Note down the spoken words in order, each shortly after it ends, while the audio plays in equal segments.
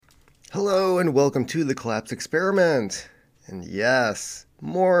Hello and welcome to the Collapse Experiment. And yes,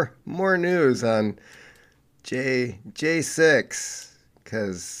 more news on J6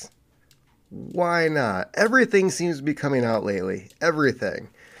 cuz why not? Everything seems to be coming out lately. Everything.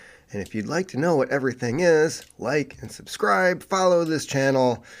 And if you'd like to know what everything is, like and subscribe, follow this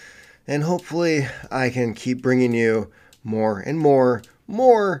channel, and hopefully I can keep bringing you more and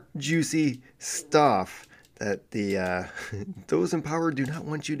more juicy stuff that the those in power do not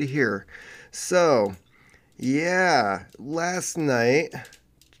want you to hear. So, yeah, last night,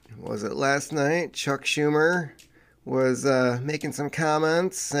 Chuck Schumer was making some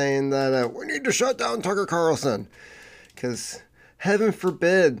comments saying that we need to shut down Tucker Carlson because heaven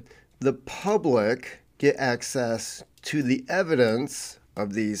forbid the public get access to the evidence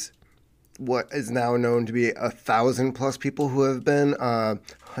of these what is now known to be 1,000 plus people who have been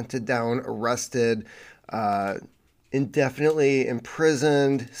hunted down, arrested, indefinitely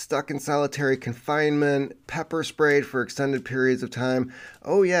imprisoned, stuck in solitary confinement, pepper sprayed for extended periods of time.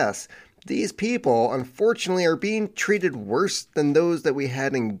 Oh yes, these people unfortunately are being treated worse than those that we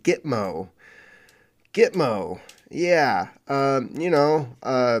had in Gitmo. Yeah,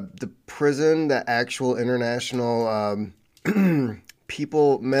 the prison, the actual international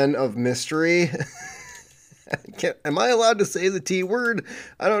people, men of mystery. Am I allowed to say the T word?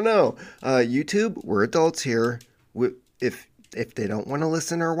 I don't know. YouTube, we're adults here. If they don't want to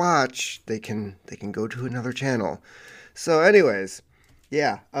listen or watch, they can go to another channel. So, anyways,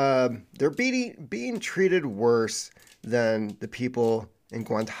 yeah, they're being treated worse than the people in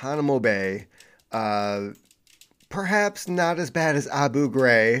Guantanamo Bay. Perhaps not as bad as Abu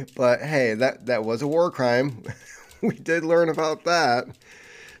Ghraib, but hey, that was a war crime. We did learn about that.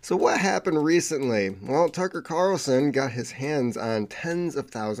 So what happened recently? Well, Tucker Carlson got his hands on tens of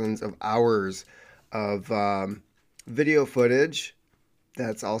thousands of hours of video footage.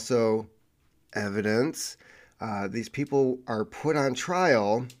 That's also evidence. These people are put on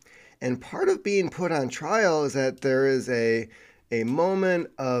trial. And part of being put on trial is that there is a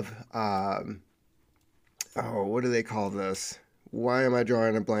moment of, what do they call this? Why am I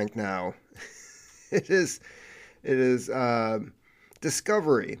drawing a blank now? It is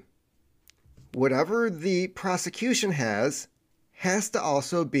discovery. Whatever the prosecution has to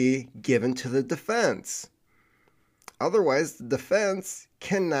also be given to the defense. Otherwise, the defense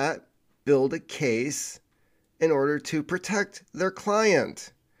cannot build a case in order to protect their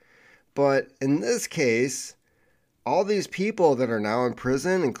client. But in this case, all these people that are now in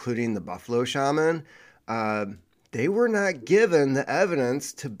prison, including the Buffalo Shaman, they were not given the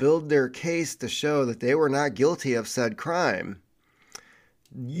evidence to build their case to show that they were not guilty of said crime.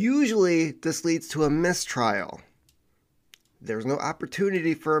 Usually, this leads to a mistrial. There's no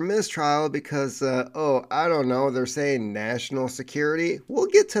opportunity for a mistrial because, I don't know, they're saying national security. We'll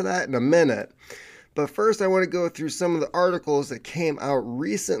get to that in a minute. But first, I want to go through some of the articles that came out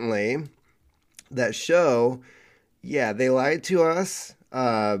recently that show, yeah, they lied to us.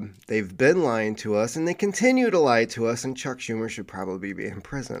 They've been lying to us, and they continue to lie to us, and Chuck Schumer should probably be in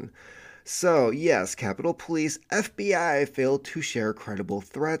prison. So, yes, Capitol Police, FBI failed to share credible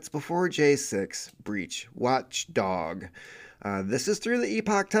threats before J6 breach watchdog. This is through the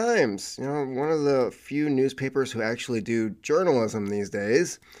Epoch Times, one of the few newspapers who actually do journalism these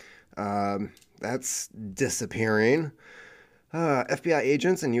days. That's disappearing. FBI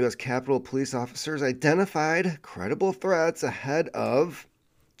agents and U.S. Capitol Police officers identified credible threats ahead of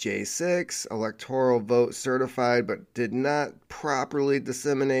J6, electoral vote certified, but did not properly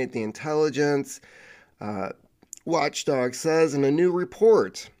disseminate the intelligence, Watchdog says in a new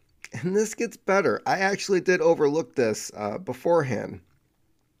report. And this gets better. I actually did overlook this beforehand.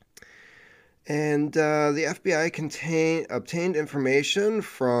 And the FBI obtained information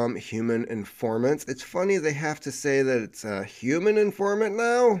from human informants. It's funny they have to say that it's a human informant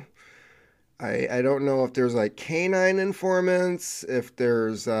now. I don't know if there's like canine informants, if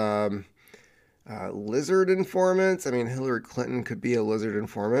there's lizard informants. I mean, Hillary Clinton could be a lizard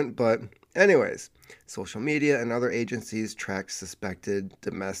informant, but anyways, social media and other agencies track suspected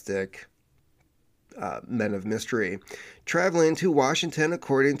domestic men of mystery traveling to Washington,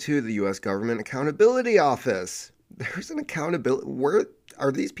 according to the U.S. Government Accountability Office. There's an accountability. Where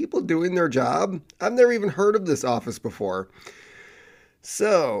are these people doing their job? I've never even heard of this office before.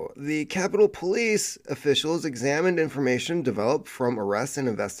 So, the Capitol Police officials examined information developed from arrests and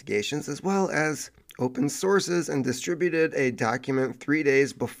investigations, as well as open sources, and distributed a document 3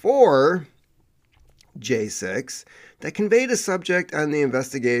 days before J6 that conveyed a subject on the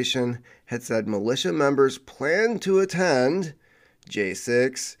investigation had said militia members planned to attend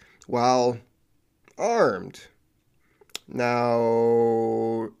J6 while armed.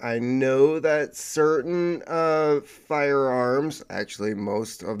 Now, I know that certain firearms, actually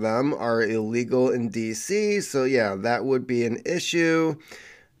most of them, are illegal in DC, so yeah, that would be an issue.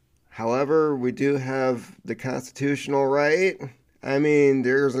 However, we do have the constitutional right. I mean,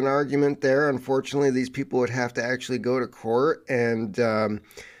 there's an argument there. Unfortunately, these people would have to actually go to court and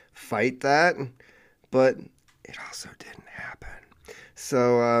fight that, but it also didn't happen.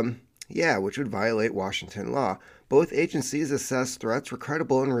 So, yeah, which would violate Washington law. Both agencies assessed threats were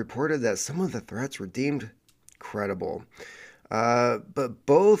credible and reported that some of the threats were deemed credible. But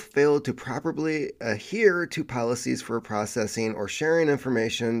both failed to properly adhere to policies for processing or sharing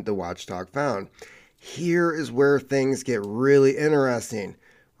information, the watchdog found. Here is where things get really interesting.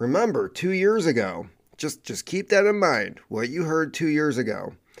 Remember, 2 years ago, just keep that in mind, what you heard 2 years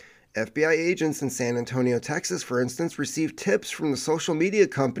ago. FBI agents in San Antonio, Texas, for instance, received tips from the social media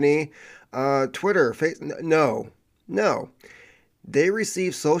company Twitter. No. They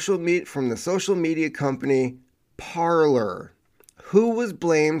received from the social media company Parler. Who was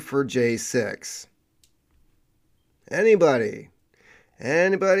blamed for J6? Anybody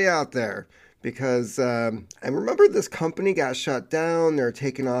out there? Because I remember this company got shut down. They're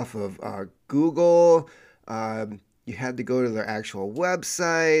taken off of Google. You had to go to their actual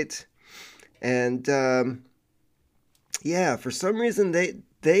website. And yeah, for some reason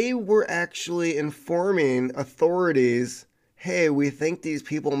they were actually informing authorities, hey, we think these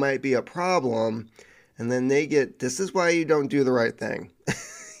people might be a problem. And then this is why you don't do the right thing.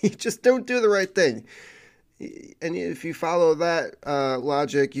 You just don't do the right thing. And if you follow that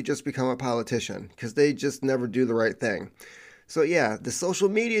logic, you just become a politician because they just never do the right thing. So yeah, the social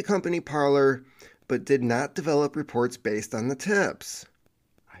media company Parler, but did not develop reports based on the tips.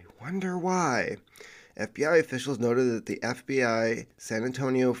 I wonder why. FBI officials noted that the FBI San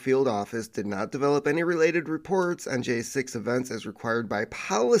Antonio field office did not develop any related reports on J6 events as required by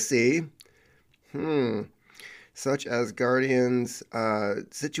policy. Such as Guardian's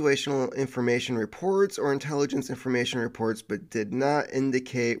situational information reports or intelligence information reports, but did not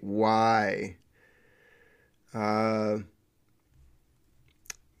indicate why.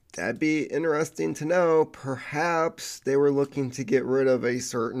 That'd be interesting to know. Perhaps they were looking to get rid of a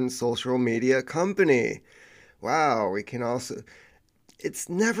certain social media company. Wow, it's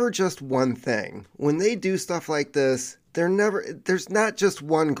never just one thing. When they do stuff like this, there's not just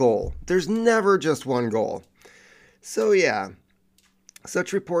one goal. There's never just one goal. So yeah,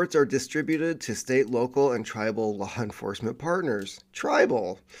 such reports are distributed to state, local, and tribal law enforcement partners.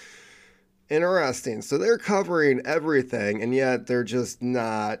 Tribal. Interesting. So they're covering everything, and yet they're just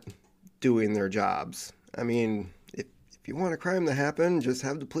not doing their jobs. I mean, if you want a crime to happen, just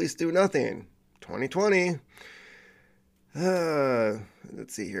have the police do nothing. 2020.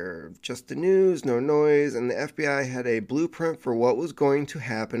 Let's see here. Just the news, no noise, and the FBI had a blueprint for what was going to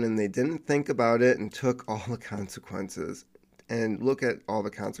happen, and they didn't think about it and took all the consequences. And look at all the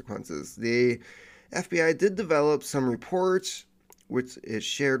consequences. The FBI did develop some reports, which is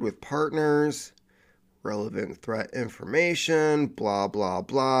shared with partners, relevant threat information, blah, blah,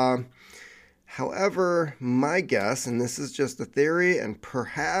 blah. However, my guess, and this is just a theory, and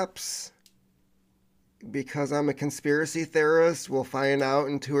perhaps because I'm a conspiracy theorist, we'll find out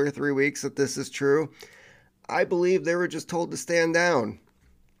in 2 or 3 weeks that this is true. I believe they were just told to stand down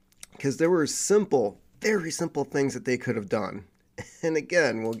because there were very simple things that they could have done. And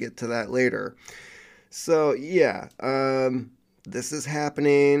again, we'll get to that later. So yeah, this is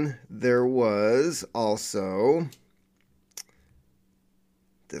happening. There was also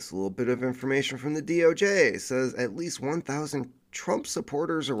this little bit of information from the DOJ. It says at least 1,000 Trump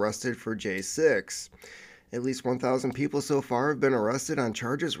supporters arrested for J6. At least 1,000 people so far have been arrested on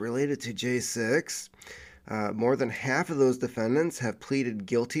charges related to J6. More than half of those defendants have pleaded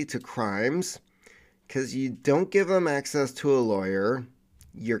guilty to crimes because you don't give them access to a lawyer.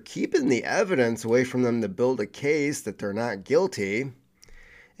 You're keeping the evidence away from them to build a case that they're not guilty.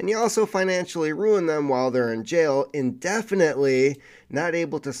 And you also financially ruin them while they're in jail indefinitely, not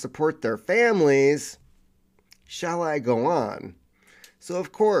able to support their families. Shall I go on? So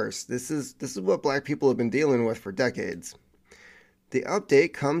of course, this is what black people have been dealing with for decades. The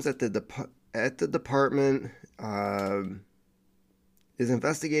update comes at the department is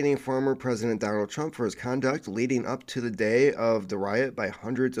investigating former President Donald Trump for his conduct leading up to the day of the riot by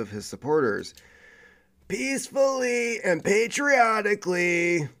hundreds of his supporters. Peacefully and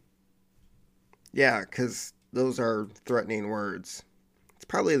patriotically. Yeah, because those are threatening words. It's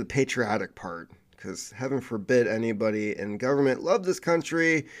probably the patriotic part. Because heaven forbid anybody in government love this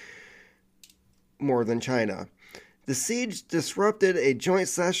country more than China. The siege disrupted a joint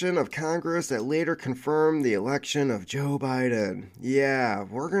session of Congress that later confirmed the election of Joe Biden. Yeah,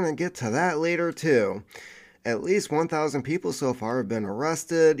 we're going to get to that later too. At least 1,000 people so far have been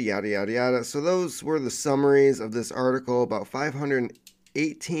arrested, yada, yada, yada. So those were the summaries of this article. About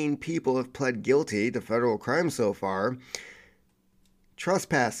 518 people have pled guilty to federal crimes so far.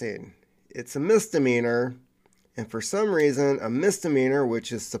 Trespassing. It's a misdemeanor. And for some reason, a misdemeanor,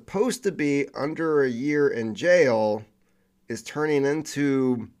 which is supposed to be under a year in jail, is turning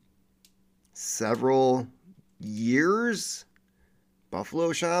into several years.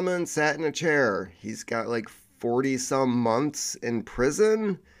 Buffalo Shaman sat in a chair. He's got like 40-some months in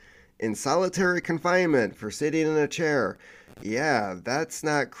prison in solitary confinement for sitting in a chair. Yeah, that's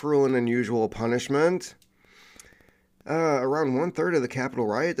not cruel and unusual punishment. Around 1/3 of the Capitol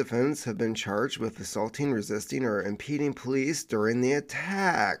riot defendants have been charged with assaulting, resisting, or impeding police during the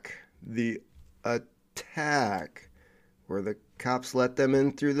attack. The attack, where the cops let them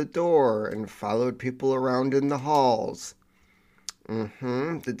in through the door and followed people around in the halls.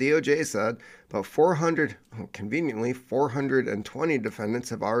 The DOJ said about 420 defendants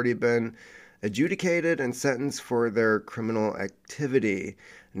have already been adjudicated and sentenced for their criminal activity.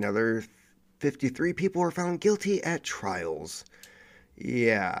 Another 53 people were found guilty at trials.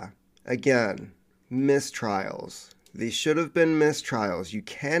 Yeah, again, mistrials. These should have been mistrials. You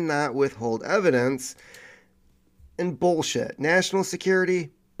cannot withhold evidence. And bullshit. National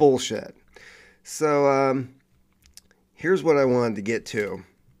security, bullshit. So, here's what I wanted to get to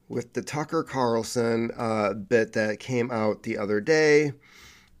with the Tucker Carlson bit that came out the other day.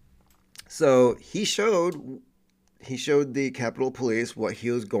 So he showed the Capitol Police what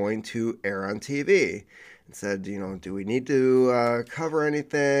he was going to air on TV and said, do we need to cover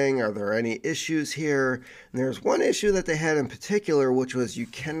anything? Are there any issues here? And there's one issue that they had in particular, which was you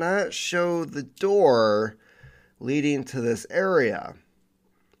cannot show the door leading to this area.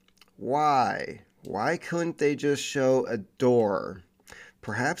 Why? Why couldn't they just show a door?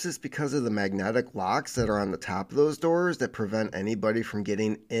 Perhaps it's because of the magnetic locks that are on the top of those doors that prevent anybody from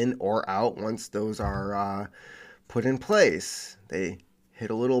getting in or out once those are put in place. They hit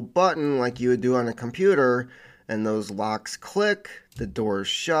a little button like you would do on a computer, and those locks click, the doors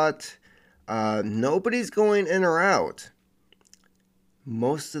shut. Nobody's going in or out.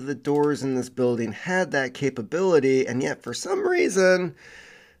 Most of the doors in this building had that capability, and yet for some reason,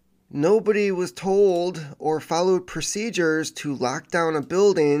 nobody was told or followed procedures to lock down a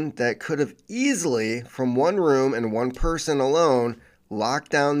building that could have easily, from one room and one person alone, locked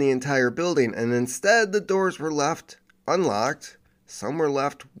down the entire building. And instead, the doors were left unlocked. Some were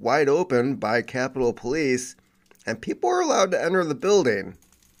left wide open by Capitol Police, and people were allowed to enter the building.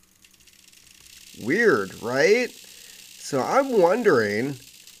 Weird, right? So I'm wondering,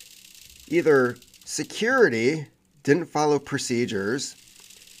 either security didn't follow procedures,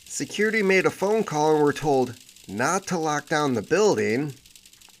 security made a phone call and were told not to lock down the building,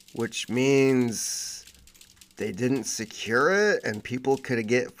 which means they didn't secure it and people could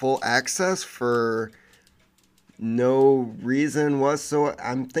get full access for no reason whatsoever.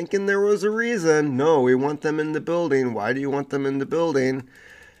 I'm thinking there was a reason. No, we want them in the building. Why do you want them in the building?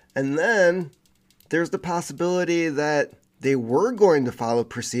 And then there's the possibility that they were going to follow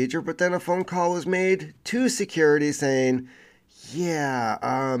procedure, but then a phone call was made to security saying,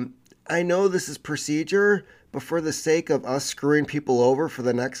 yeah, I know this is procedure, but for the sake of us screwing people over for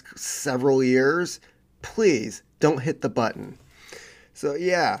the next several years, please don't hit the button. So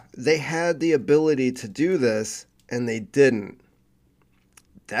yeah, they had the ability to do this and they didn't.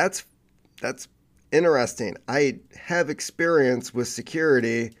 That's interesting. I have experience with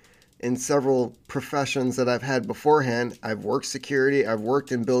security in several professions that I've had beforehand. I've worked security. I've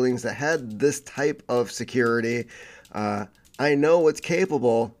worked in buildings that had this type of security. I know what's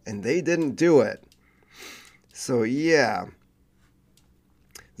capable, and they didn't do it. So yeah,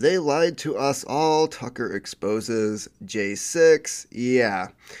 they lied to us all. Tucker exposes J6. Yeah,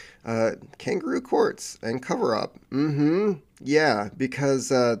 kangaroo courts and cover up. Yeah, because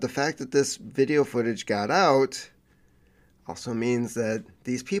the fact that this video footage got out also means that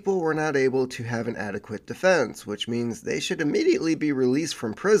these people were not able to have an adequate defense, which means they should immediately be released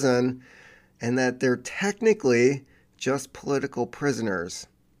from prison, and that they're technically just political prisoners.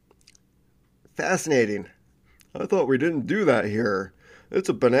 Fascinating. I thought we didn't do that here. It's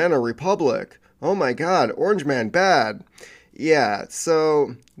a banana republic. Oh my God, Orange Man bad. Yeah,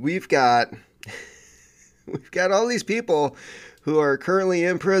 so we've got all these people who are currently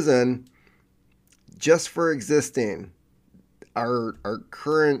in prison just for existing. Our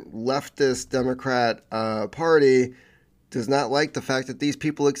current leftist Democrat party does not like the fact that these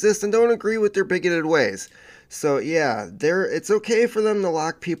people exist and don't agree with their bigoted ways. So yeah, it's okay for them to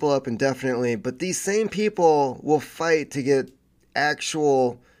lock people up indefinitely, but these same people will fight to get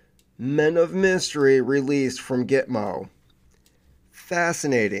actual Men of Mystery released from Gitmo.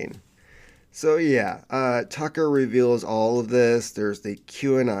 Fascinating. So yeah, Tucker reveals all of this. There's the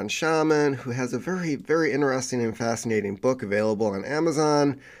QAnon shaman who has a very, very interesting and fascinating book available on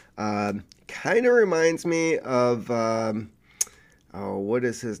Amazon. Kind of reminds me of, what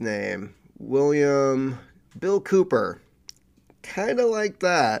is his name? Bill Cooper. Kind of like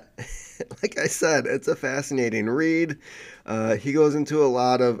that. Like I said, it's a fascinating read. He goes into a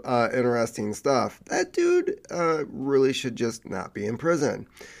lot of interesting stuff. That dude really should just not be in prison.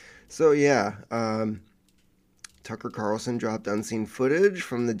 So yeah, Tucker Carlson dropped unseen footage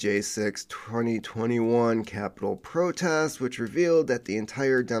from the J6 2021 Capitol protest, which revealed that the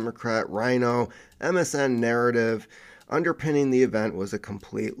entire Democrat Rhino MSN narrative underpinning the event was a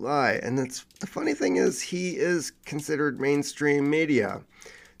complete lie. And the funny thing is, he is considered mainstream media.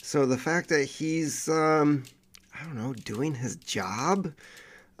 So the fact that he's, doing his job,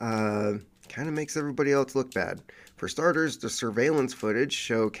 kind of makes everybody else look bad. For starters, the surveillance footage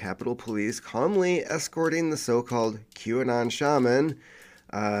show Capitol Police calmly escorting the so-called QAnon shaman,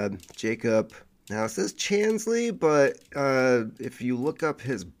 Jacob. Now it says Chansley, but if you look up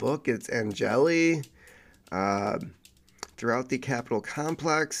his book, it's Angeli. Throughout the Capitol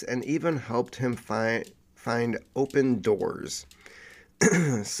complex, and even helped him find open doors.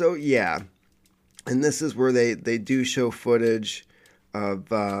 So yeah, and this is where they do show footage of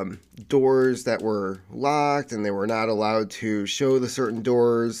doors that were locked, and they were not allowed to show the certain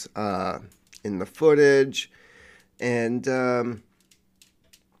doors in the footage. And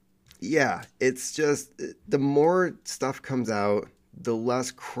yeah, it's just, the more stuff comes out, the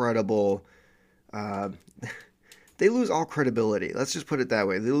less credible they lose all credibility. Let's just put it that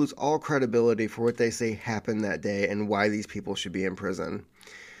way. They lose all credibility for what they say happened that day and why these people should be in prison.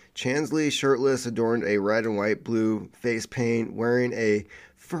 Chansley, shirtless, adorned a red and white blue face paint, wearing a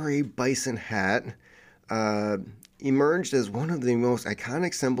furry bison hat, emerged as one of the most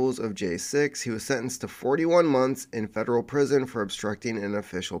iconic symbols of J6. He was sentenced to 41 months in federal prison for obstructing an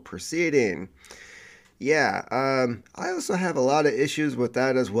official proceeding. Yeah, I also have a lot of issues with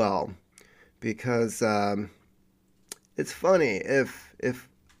that as well, because it's funny, if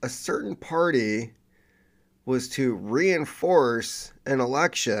a certain party was to reinforce an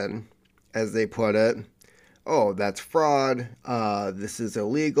election, as they put it, oh, that's fraud, this is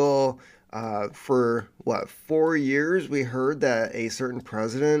illegal. For 4 years we heard that a certain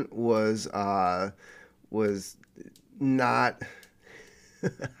president was not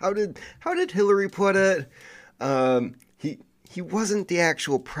how did Hillary put it? He wasn't the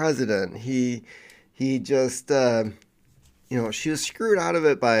actual president. He just she was screwed out of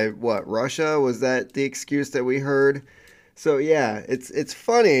it by Russia? Was that the excuse that we heard? So yeah, it's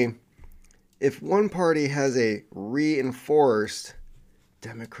funny if one party has a reinforced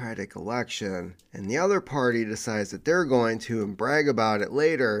democratic election and the other party decides that they're going to and brag about it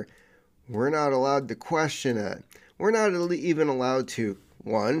later, we're not allowed to question it. We're not even allowed to,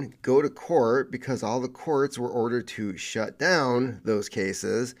 one, go to court, because all the courts were ordered to shut down those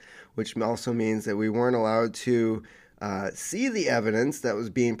cases, which also means that we weren't allowed to see the evidence that was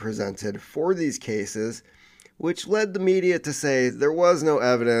being presented for these cases, which led the media to say there was no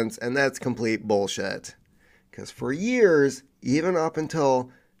evidence, and that's complete bullshit. Because for years, even up until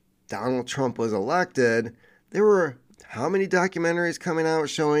Donald Trump was elected, there were how many documentaries coming out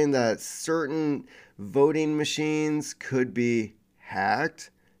showing that certain voting machines could be hacked,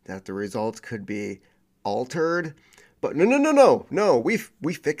 that the results could be altered. But no, we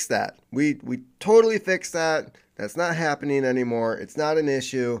fixed that. We totally fixed that. That's not happening anymore. It's not an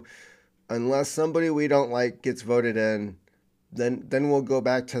issue. Unless somebody we don't like gets voted in, then we'll go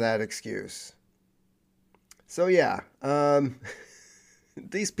back to that excuse. So yeah,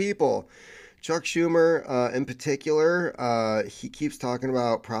 these people, Chuck Schumer in particular, he keeps talking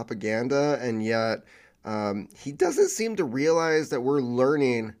about propaganda, and yet he doesn't seem to realize that we're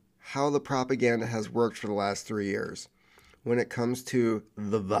learning how the propaganda has worked for the last 3 years. When it comes to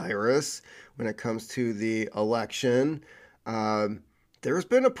the virus, when it comes to the election, there's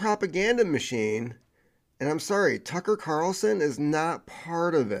been a propaganda machine, and I'm sorry, Tucker Carlson is not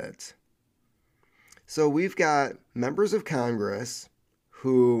part of it. So we've got members of Congress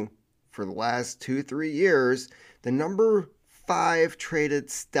who, for the last 2-3 years, the number 5 traded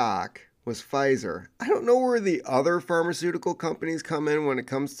stock was Pfizer. I don't know where the other pharmaceutical companies come in when it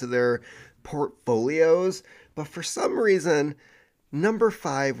comes to their portfolios, but for some reason, number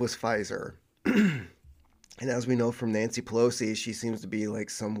 5 was Pfizer. And as we know from Nancy Pelosi, she seems to be like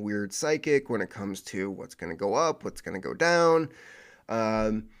some weird psychic when it comes to what's going to go up, what's going to go down.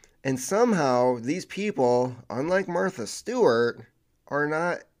 And somehow these people, unlike Martha Stewart, are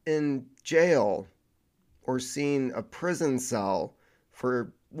not in jail or seeing a prison cell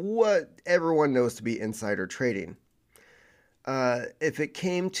for what everyone knows to be insider trading. If it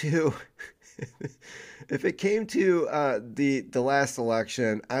came to the last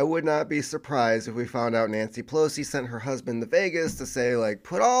election, I would not be surprised if we found out Nancy Pelosi sent her husband to Vegas to say, like,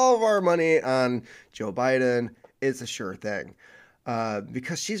 put all of our money on Joe Biden. It's a sure thing.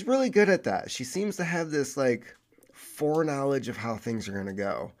 Because she's really good at that. She seems to have this, like, foreknowledge of how things are going to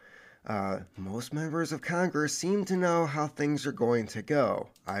go. Most members of Congress seem to know how things are going to go.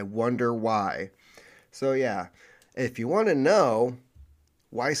 I wonder why. So, yeah, if you want to know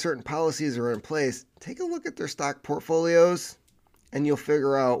why certain policies are in place, take a look at their stock portfolios and you'll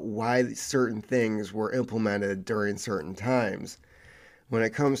figure out why certain things were implemented during certain times. When it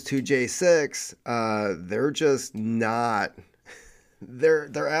comes to J6, they're just not.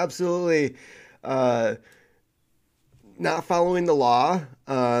 They're absolutely not following the law.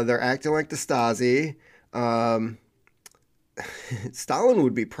 They're acting like the Stasi. Stalin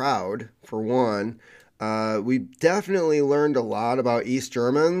would be proud, for one. We definitely learned a lot about East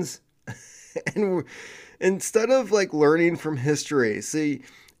Germans, and instead of like learning from history. See,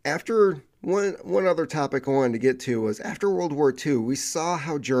 after one other topic I wanted to get to was after World War II, we saw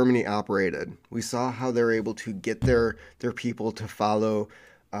how Germany operated. We saw how they're able to get their people to follow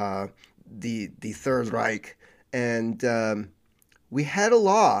the Third Reich, and we had a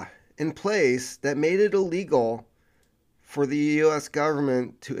law in place that made it illegal for the U.S.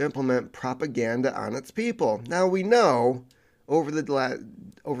 government to implement propaganda on its people. Now we know over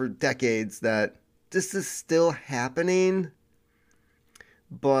decades that this is still happening,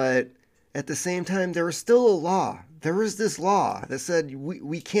 but at the same time, there was still a law. There was this law that said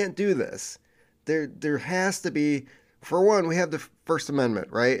we can't do this. There has to be, for one, we have the First Amendment,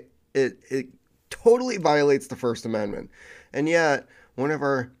 right? It totally violates the First Amendment. And yet, one of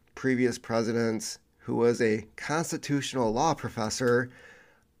our previous presidents, who was a constitutional law professor,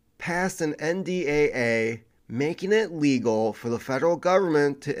 passed an NDAA making it legal for the federal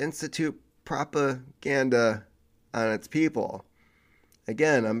government to institute propaganda on its people.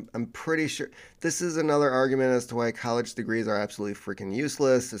 Again, I'm pretty sure this is another argument as to why college degrees are absolutely freaking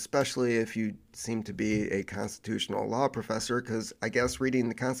useless, especially if you seem to be a constitutional law professor, because I guess reading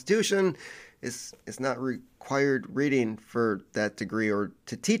the Constitution is not required reading for that degree or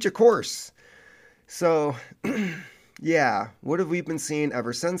to teach a course. So, yeah, what have we been seeing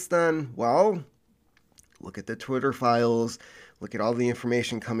ever since then? Well, look at the Twitter files, look at all the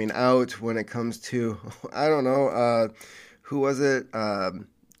information coming out when it comes to, I don't know, who was it?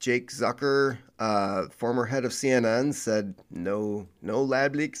 Jake Zucker, former head of CNN, said, no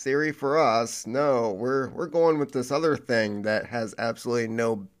lab leak theory for us. No, we're going with this other thing that has absolutely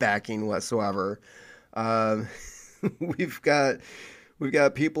no backing whatsoever. We've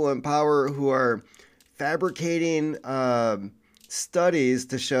got people in power who are fabricating studies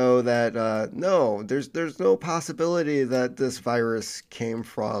to show that no, there's no possibility that this virus came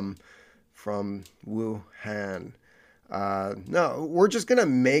from Wuhan. No, we're just gonna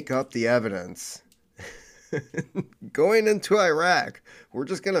make up the evidence. Going into Iraq, we're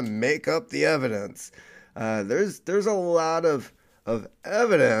just gonna make up the evidence. There's a lot of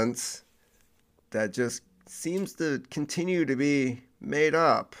evidence that just seems to continue to be made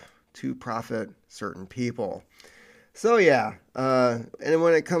up to profit certain people. So yeah, and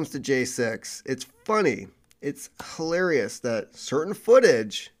when it comes to J6, it's funny, it's hilarious that certain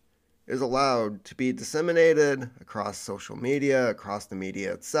footage is allowed to be disseminated across social media, across the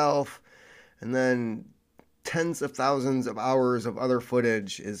media itself, and then tens of thousands of hours of other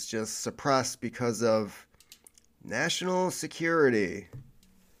footage is just suppressed because of national security.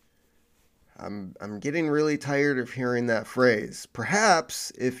 I'm getting really tired of hearing that phrase.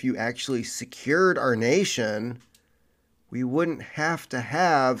 Perhaps if you actually secured our nation, we wouldn't have to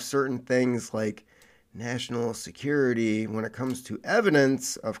have certain things like national security when it comes to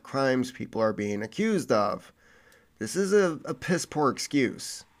evidence of crimes people are being accused of. This is a piss poor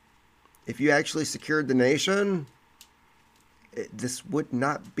excuse. If you actually secured the nation, this would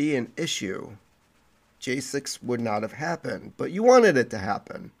not be an issue. J6 would not have happened, but you wanted it to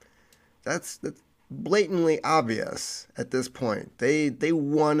happen. That's blatantly obvious at this point. They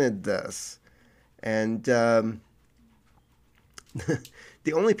wanted this. And the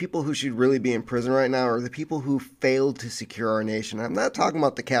only people who should really be in prison right now are the people who failed to secure our nation. I'm not talking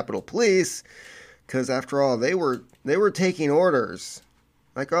about the Capitol Police, because after all, they were taking orders.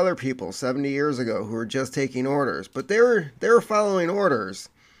 like other people 70 years ago who were just taking orders, but they were following orders.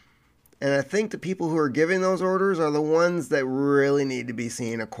 And I think the people who are giving those orders are the ones that really need to be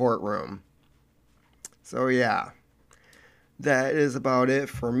seen in a courtroom. So yeah, that is about it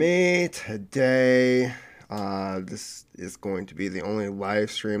for me today. This is going to be the only live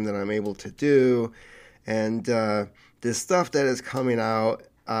stream that I'm able to do. And this stuff that is coming out,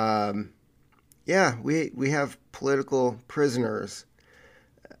 yeah, we have political prisoners.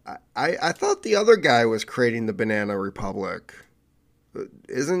 I thought the other guy was creating the Banana Republic.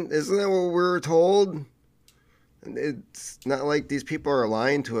 Isn't that what we were told? It's not like these people are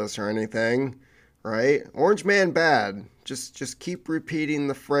lying to us or anything, right? Orange man bad. Just keep repeating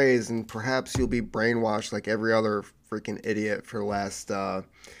the phrase, and perhaps you'll be brainwashed like every other freaking idiot for the last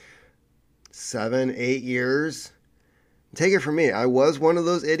 7-8 years. Take it from me, I was one of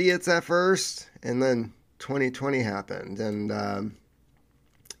those idiots at first, and then 2020 happened, and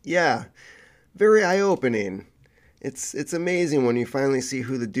yeah, very eye-opening. It's amazing when you finally see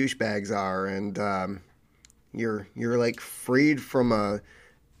who the douchebags are, and you're like freed from a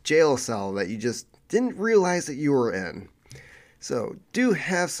jail cell that you just didn't realize that you were in. So do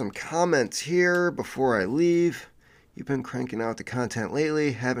have some comments here before I leave. You've been cranking out the content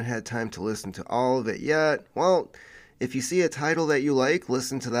lately, haven't had time to listen to all of it yet. Well, if you see a title that you like,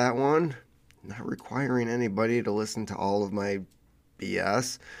 listen to that one. Not requiring anybody to listen to all of my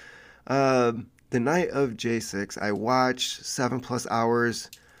BS. The night of J6, I watched 7+ hours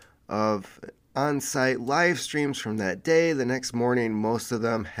of on-site live streams from that day. The next morning, most of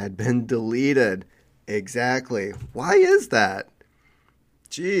them had been deleted. Exactly. Why is that?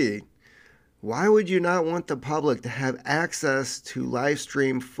 Gee, why would you not want the public to have access to live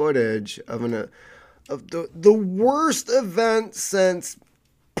stream footage of the worst event since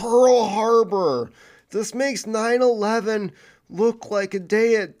Pearl Harbor? This makes 9/11 look like a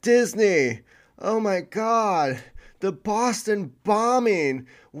day at Disney. Oh my God. The Boston bombing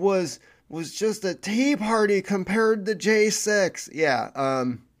was just a tea party compared to J6. Yeah,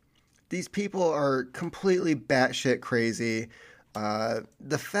 these people are completely batshit crazy.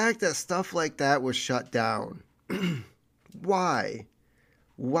 The fact that stuff like that was shut down. Why?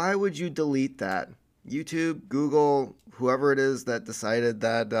 Why would you delete that? YouTube, Google, whoever it is that decided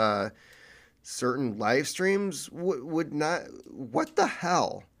that certain live streams would not... What the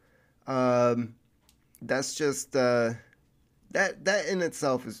hell? That's just... that in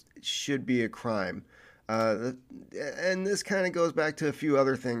itself should be a crime. And this kind of goes back to a few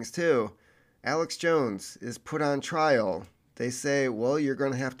other things too. Alex Jones is put on trial. They say, well, you're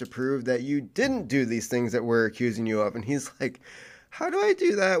going to have to prove that you didn't do these things that we're accusing you of. And he's like, how do I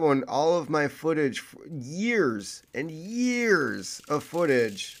do that when all of my footage, years and years of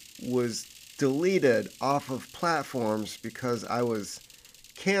footage, was deleted off of platforms because I was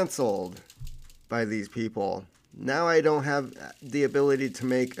canceled by these people? Now I don't have the ability to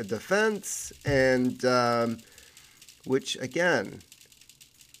make a defense, and which, again,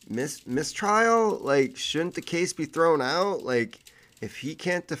 mistrial? Like, shouldn't the case be thrown out? Like, if he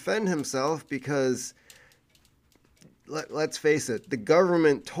can't defend himself because, let's face it, the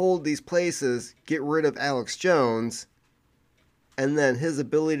government told these places, get rid of Alex Jones, and then his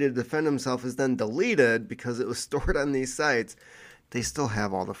ability to defend himself is then deleted because it was stored on these sites. They still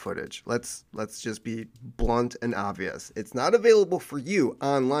have all the footage. Let's just be blunt and obvious. It's not available for you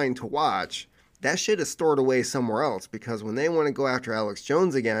online to watch. That shit is stored away somewhere else, because when they want to go after Alex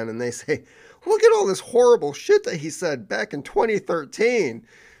Jones again and they say, look at all this horrible shit that he said back in 2013.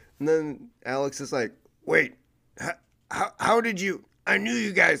 And then Alex is like, wait, how did you? I knew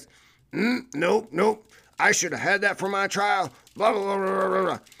you guys. Nope. I should have had that for my trial. Blah, blah, blah, blah,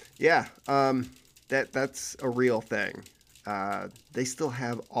 blah. Yeah, that's a real thing. They still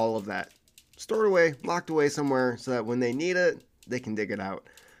have all of that stored away, locked away somewhere, so that when they need it, they can dig it out.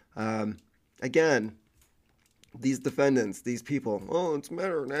 Again, these defendants, these people, oh, it's a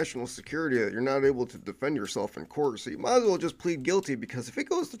matter of national security that you're not able to defend yourself in court, so you might as well just plead guilty, because if it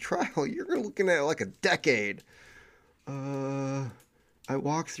goes to trial, you're looking at like a decade. I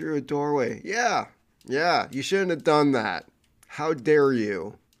walked through a doorway. Yeah, you shouldn't have done that. How dare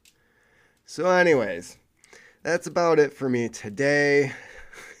you? So anyways, that's about it for me today.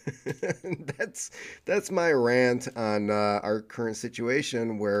 That's my rant on our current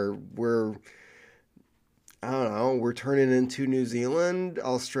situation, where we're turning into New Zealand,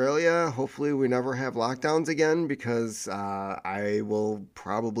 Australia. Hopefully we never have lockdowns again, because I will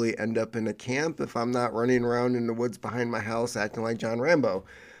probably end up in a camp if I'm not running around in the woods behind my house acting like John Rambo.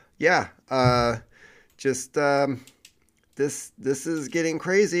 Yeah, this is getting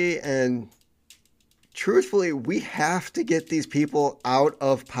crazy, and truthfully, we have to get these people out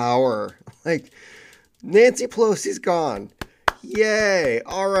of power. Like, Nancy Pelosi's gone. Yay.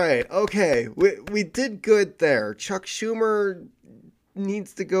 All right. Okay. We did good there. Chuck Schumer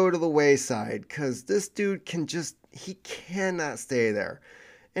needs to go to the wayside because this dude he cannot stay there.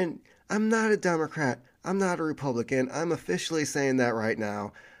 And I'm not a Democrat. I'm not a Republican. I'm officially saying that right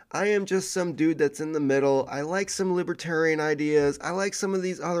now. I am just some dude that's in the middle. I like some libertarian ideas. I like some of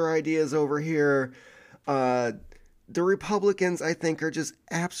these other ideas over here. Uh, the Republicans, I think, are just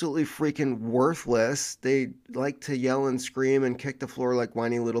absolutely freaking worthless. They like to yell and scream and kick the floor like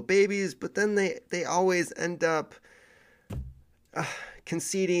whiny little babies, but then they always end up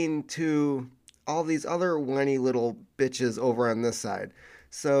conceding to all these other whiny little bitches over on this side.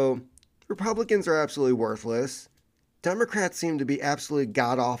 So Republicans are absolutely worthless. Democrats seem to be absolutely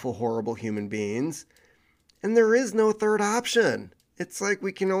god-awful, horrible human beings. And there is no third option. It's like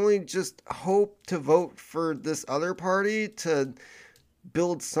we can only just hope to vote for this other party to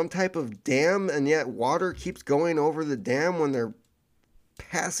build some type of dam, and yet water keeps going over the dam when they're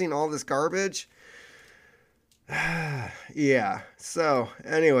passing all this garbage. Yeah. So,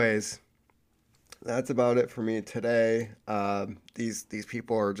 anyways, that's about it for me today. These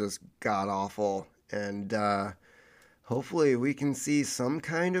people are just god-awful, and hopefully we can see some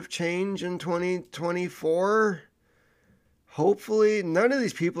kind of change in 2024. Hopefully, none of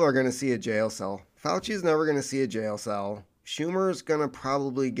these people are going to see a jail cell. Fauci's never going to see a jail cell. Schumer's going to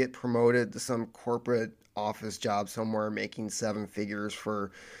probably get promoted to some corporate office job somewhere making 7 figures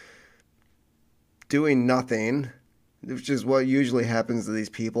for doing nothing, which is what usually happens to these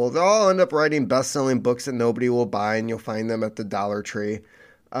people. They'll all end up writing best-selling books that nobody will buy, and you'll find them at the Dollar Tree.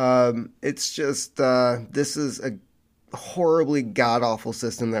 It's just, this is a horribly god-awful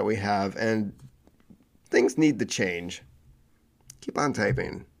system that we have, and things need to change. Keep on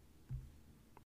typing.